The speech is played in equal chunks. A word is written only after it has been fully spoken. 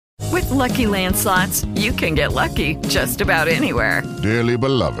Lucky Land Slots, you can get lucky just about anywhere. Dearly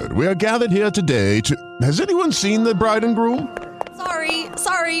beloved, we are gathered here today to... Has anyone seen the bride and groom?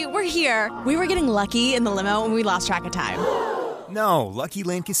 Sorry, we're here. We were getting lucky in the limo and we lost track of time. No, Lucky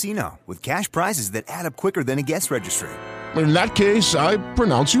Land Casino, with cash prizes that add up quicker than a guest registry. In that case, I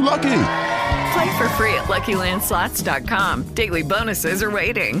pronounce you lucky. Play for free at LuckyLandSlots.com. Daily bonuses are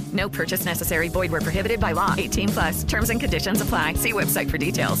waiting. No purchase necessary. Void where prohibited by law. 18+. Terms and conditions apply. See website for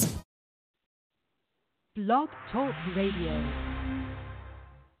details. Blog Talk Radio.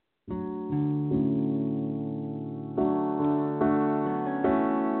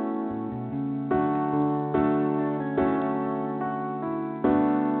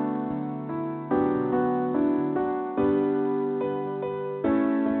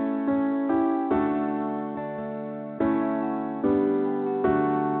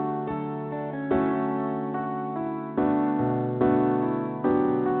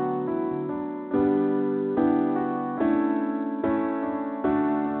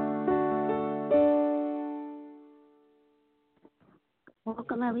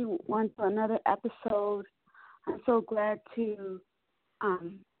 Welcome, everyone, to another episode. I'm so glad to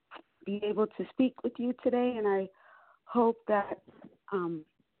be able to speak with you today, and I hope that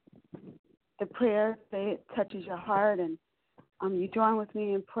the prayer touches your heart, and you join with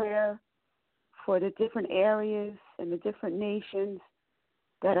me in prayer for the different areas and the different nations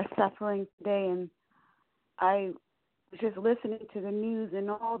that are suffering today. And I was just listening to the news and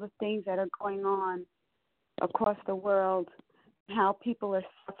all the things that are going on across the world, how people are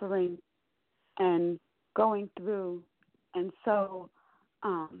suffering and going through, and so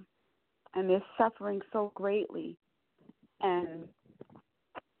and they're suffering so greatly, and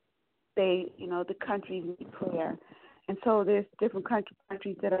they, the countries need prayer, and so there's different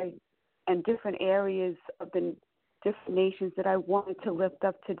countries that and different areas of the different nations that I wanted to lift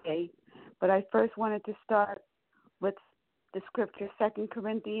up today. But I first wanted to start with the scripture, 2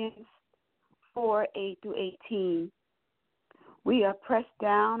 Corinthians 4:8-18. We are pressed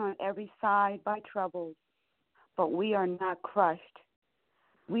down on every side by troubles, but we are not crushed.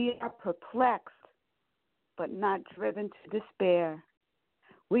 We are perplexed, but not driven to despair.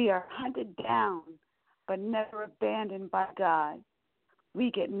 We are hunted down, but never abandoned by God.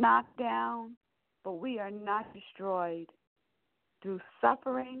 We get knocked down, but we are not destroyed. Through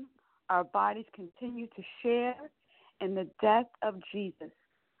suffering, our bodies continue to share in the death of Jesus,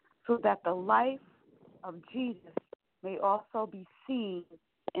 so that the life of Jesus may also be seen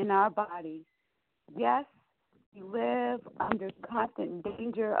in our bodies. Yes, we live under constant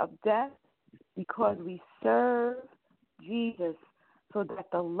danger of death because we serve Jesus, so that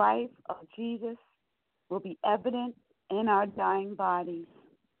the life of Jesus will be evident in our dying bodies.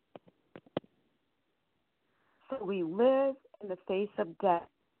 So we live in the face of death,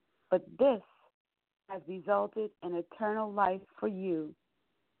 but this has resulted in eternal life for you.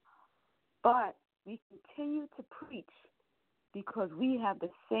 But we continue to preach because we have the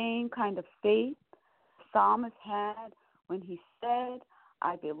same kind of faith the psalmist had when he said,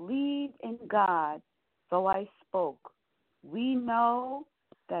 I believed in God, so I spoke. We know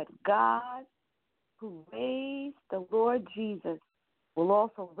that God, who raised the Lord Jesus, will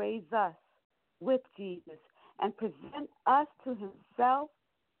also raise us with Jesus and present us to himself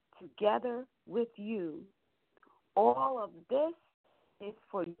together with you. All of this is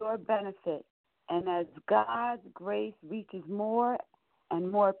for your benefit. And as God's grace reaches more and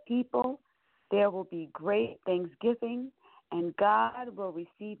more people, there will be great thanksgiving, and God will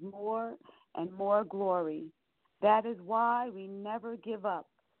receive more and more glory. That is why we never give up.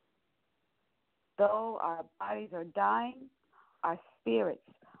 Though our bodies are dying, our spirits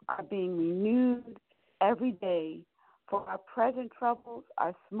are being renewed every day, for our present troubles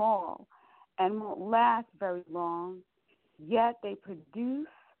are small and won't last very long, yet they produce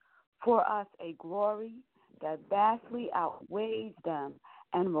for us a glory that vastly outweighs them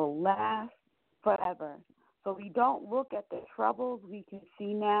and will last forever. So we don't look at the troubles we can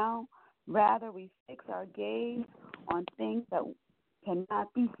see now. Rather, we fix our gaze on things that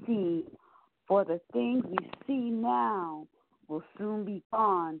cannot be seen. For the things we see now will soon be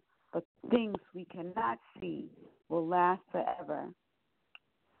gone, but things we cannot see will last forever.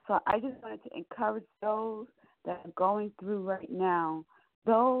 So I just wanted to encourage those that are going through right now,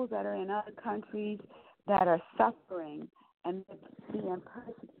 those that are in other countries that are suffering and being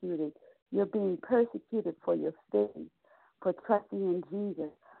persecuted. You're being persecuted for your faith, for trusting in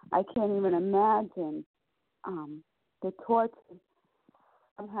Jesus. I can't even imagine the torture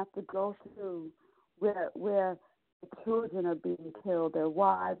some have to go through where the children are being killed, their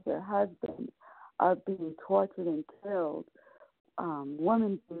wives, their husbands are being tortured and killed,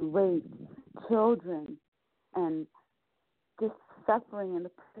 women being raped, children, and just suffering and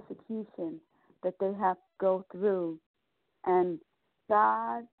the persecution that they have to go through. And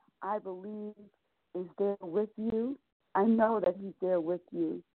God, I believe, is there with you. I know that he's there with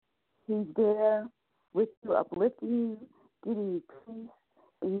you. He's there with you, uplifting you, giving you peace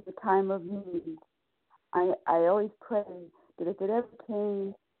in your time of need. I always pray that if it ever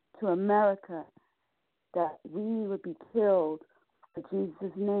came to America, that we would be killed for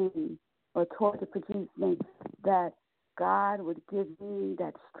Jesus' name or tortured for Jesus' name, that God would give me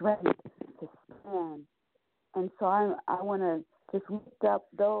that strength to stand. And so I want to just lift up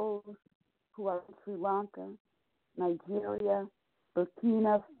those who are in Sri Lanka, Nigeria,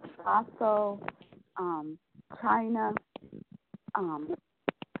 Burkina Faso, China,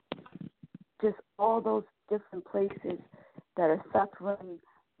 just all those different places that are suffering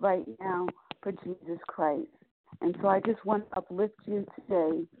right now for Jesus Christ. And so I just want to uplift you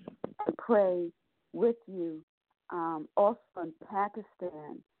today to pray with you. Also in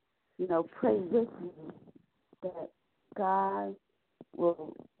Pakistan, pray with you that God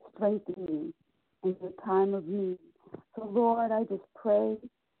will strengthen you in your time of need. So, Lord, I just pray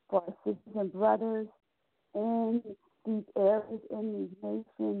for our sisters and brothers in these areas, in these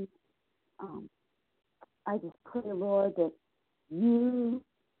nations. I just pray, Lord, that you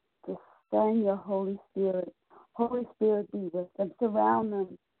just send your Holy Spirit. Holy Spirit, be with them. Surround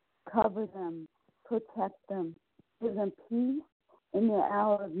them. Cover them. Protect them. Give them peace in their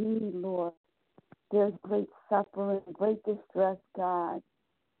hour of need, Lord. There's great suffering, great distress, God.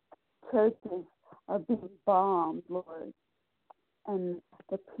 Churches are being bombed, Lord. And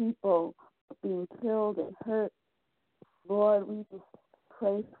the people are being killed and hurt. Lord, we just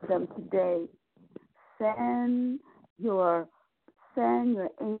pray for them today. Send your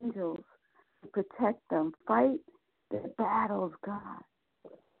angels to protect them. Fight their battles, God.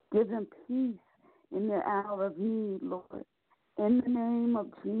 Give them peace in their hour of need, Lord. In the name of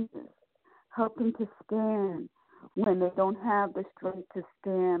Jesus, help them to stand when they don't have the strength to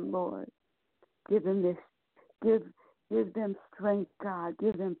stand, Lord. Give them give them strength, God.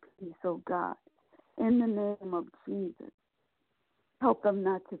 Give them peace, oh God. In the name of Jesus, help them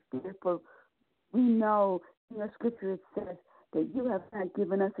not to fear, for we know in the scripture it says that you have not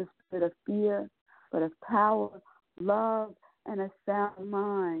given us a spirit of fear, but of power, love, and a sound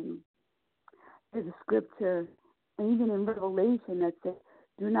mind. There's a scripture, and even in Revelation, that says,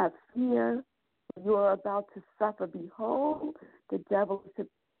 do not fear, you are about to suffer. Behold, the devil is to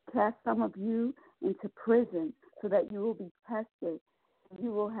cast some of you into prison so that you will be tested.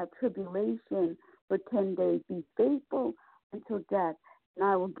 You will have tribulation for 10 days. Be faithful until death, and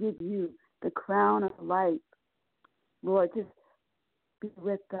I will give you the crown of life. Lord, just be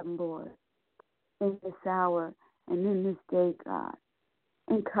with them, Lord, in this hour and in this day, God.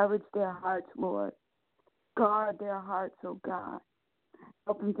 Encourage their hearts, Lord. Guard their hearts, oh God.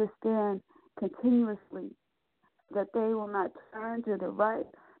 Help them to stand continuously, that they will not turn to the right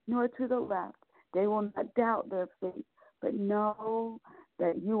nor to the left. They will not doubt their faith, but know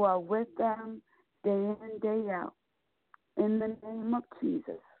that you are with them day in and day out. In the name of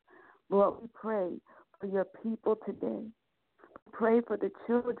Jesus, Lord, we pray for your people today. Pray for the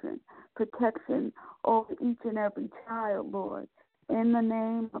children, protection over each and every child, Lord. In the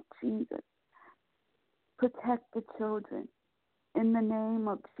name of Jesus, protect the children. In the name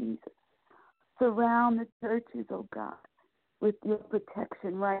of Jesus, surround the churches, oh God, with your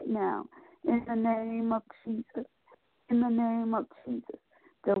protection right now. In the name of Jesus, in the name of Jesus,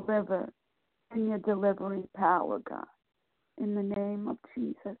 deliver in your delivering power, God. In the name of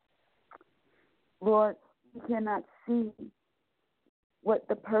Jesus. Lord, we cannot see what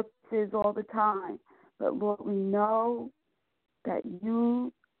the purpose is all the time, but Lord, we know that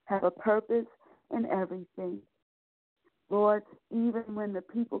you have a purpose in everything. Lord, even when the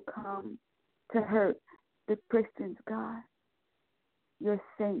people come to hurt the Christians, God, your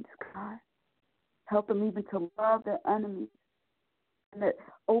saints, God, help them even to love their enemies and that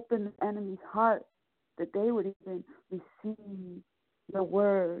open the enemy's heart, that they would even receive your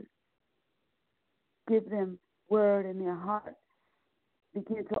word. Give them word in their heart.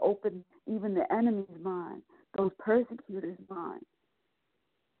 Begin to open even the enemy's mind, those persecutors' mind,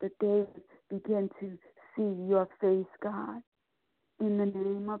 that they begin to see your face, God, in the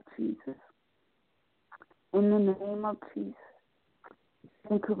name of Jesus. In the name of Jesus.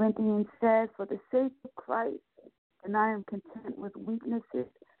 And Corinthians says, for the sake of Christ, and I am content with weaknesses,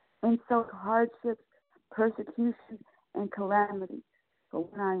 insult, hardships, persecution, and calamity.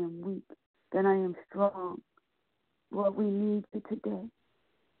 But when I am weak, then I am strong. Lord, we need you today.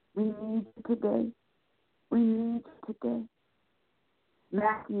 We need you today. We need you today.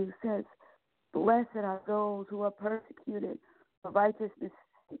 Matthew says, blessed are those who are persecuted for righteousness'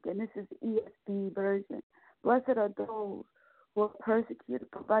 sake. And this is the ESV version. Blessed are those who are persecuted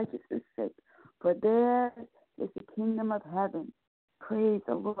for righteousness' sake, for theirs is the kingdom of heaven. Praise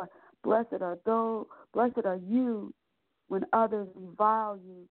the Lord. Blessed are you when others revile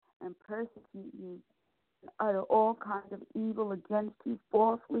you and persecute you and utter all kinds of evil against you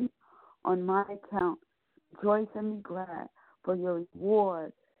falsely on my account. Rejoice and be glad, for your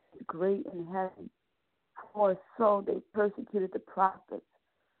reward is great in heaven. For so they persecuted the prophets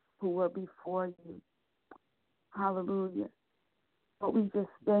who were before you. Hallelujah. But we just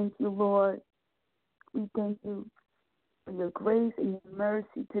thank you, Lord. We thank you for your grace and your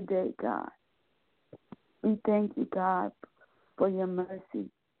mercy today, God. We thank you, God, for your mercy.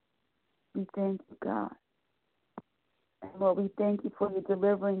 We thank you, God. And Lord, we thank you for your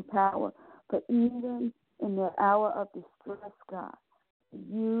delivering power. But even in the hour of distress, God,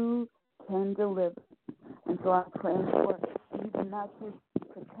 you can deliver. And so I'm praying for even not just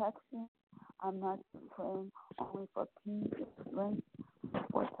protection. I'm not just praying only for peace and strength,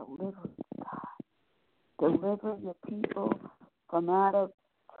 but for deliverance, God. Deliver your people from out of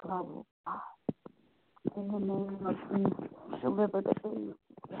trouble, God. In the name of Jesus, deliver the babies,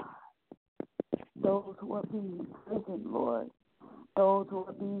 God. Those who are being imprisoned, Lord. Those who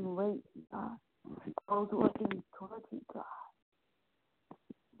are being raped, God. Those who are being tortured, God.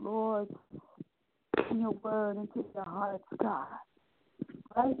 Lord, in your word into their hearts, God.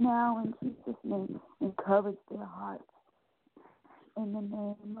 Right now, in Jesus' name, encourage their hearts. In the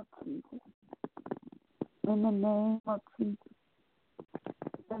name of Jesus. In the name of Jesus.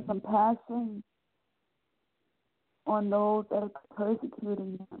 Send compassion on those that are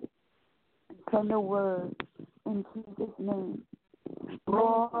persecuting them. And send a word in Jesus' name.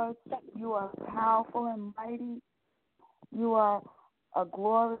 Lord, you are powerful and mighty. You are a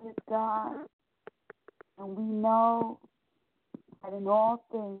glorious God. And we know that in all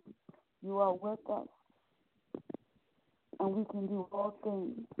things you are with us. And we can do all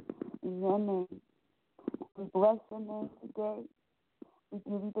things in your name. We bless your name today. We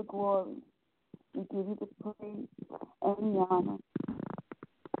give you the glory. We give you the praise and the honor.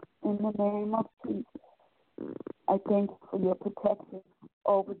 In the name of Jesus, I thank you for your protection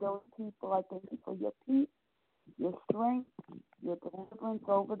over those people. I thank you for your peace, your strength, your deliverance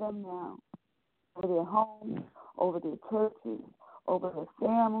over them now, over their homes, over their churches, over their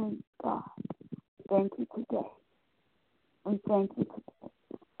families. God, thank you today. We thank you today.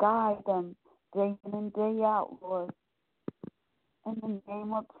 Guide them day in and day out, Lord. In the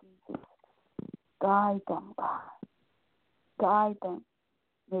name of Jesus, guide them, God. Guide them.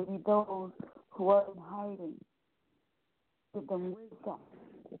 Maybe those who are in hiding, give them wisdom.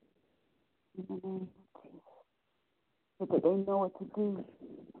 In the name of Jesus, so that they know what to do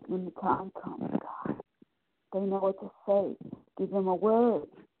when the time comes, God. They know what to say. Give them a word.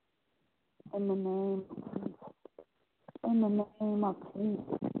 In the name of Jesus. In the name of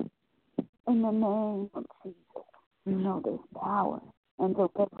Jesus. In the name of Jesus. You know there's power and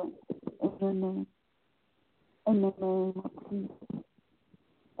deliverance in your name. In the name of Jesus.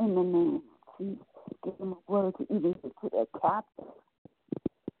 In the name of Jesus. Give them a word to even get to their captive.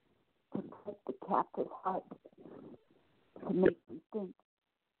 To break the captive's heart. To make them think.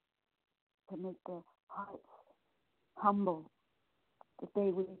 To make their hearts humble. That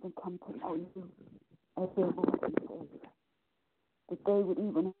they would even come to know you as their Lord and Savior. That they would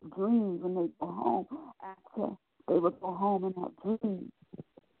even have dreams when they go home. After they would go home and have dreams.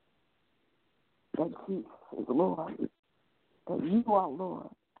 That Jesus is Lord. That you are Lord.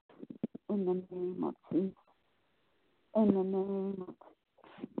 In the name of Jesus. In the name of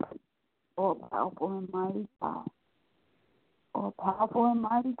Jesus. All powerful and mighty God. All powerful and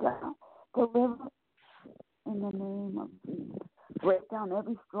mighty God. Deliver in the name of Jesus. Break down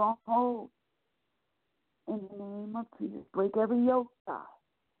every stronghold. In the name of Jesus. Break every yoke, God.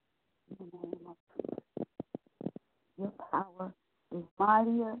 In the name of Jesus. Your power is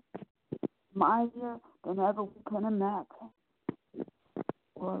mightier than ever we can imagine.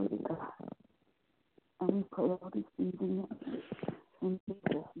 Glory to God. And we pray all these things in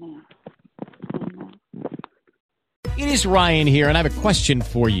Jesus' name. Amen. It is Ryan here, and I have a question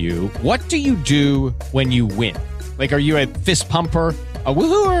for you. What do you do when you win? Like, are you a fist pumper, a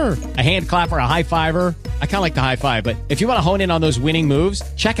woohooer, a hand clapper, a high fiver? I kind of like the high five, but if you want to hone in on those winning moves,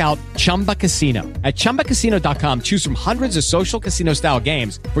 check out Chumba Casino. At ChumbaCasino.com, choose from hundreds of social casino-style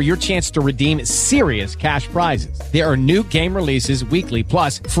games for your chance to redeem serious cash prizes. There are new game releases weekly,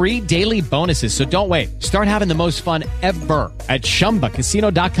 plus free daily bonuses. So don't wait. Start having the most fun ever at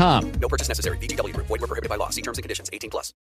ChumbaCasino.com. No purchase necessary. VGW Group. Void where prohibited by law. See terms and conditions. 18+.